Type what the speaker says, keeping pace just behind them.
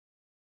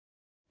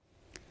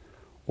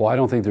Well, I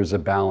don't think there's a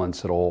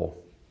balance at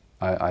all.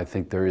 I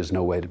think there is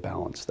no way to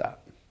balance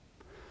that.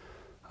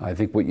 I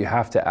think what you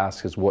have to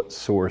ask is, what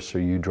source are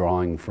you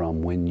drawing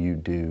from when you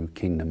do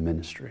kingdom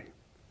ministry?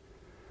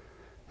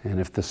 And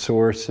if the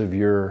source of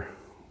your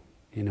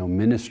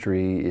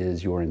ministry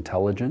is your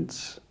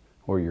intelligence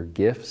or your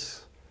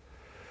gifts,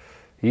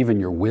 even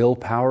your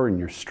willpower and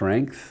your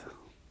strength,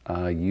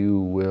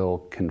 you will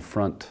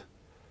confront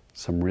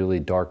some really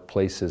dark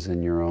places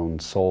in your own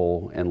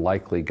soul, and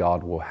likely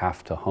God will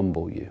have to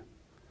humble you.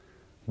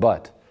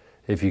 But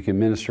if you can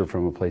minister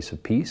from a place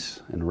of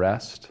peace and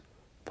rest,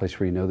 a place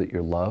where you know that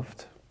you're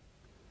loved,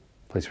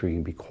 a place where you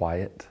can be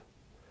quiet,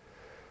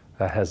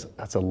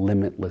 that's a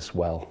limitless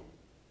well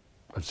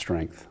of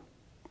strength.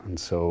 And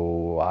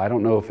so I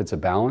don't know if it's a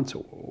balance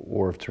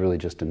or if it's really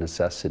just a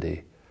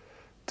necessity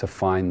to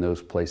find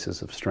those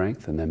places of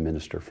strength and then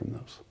minister from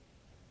those.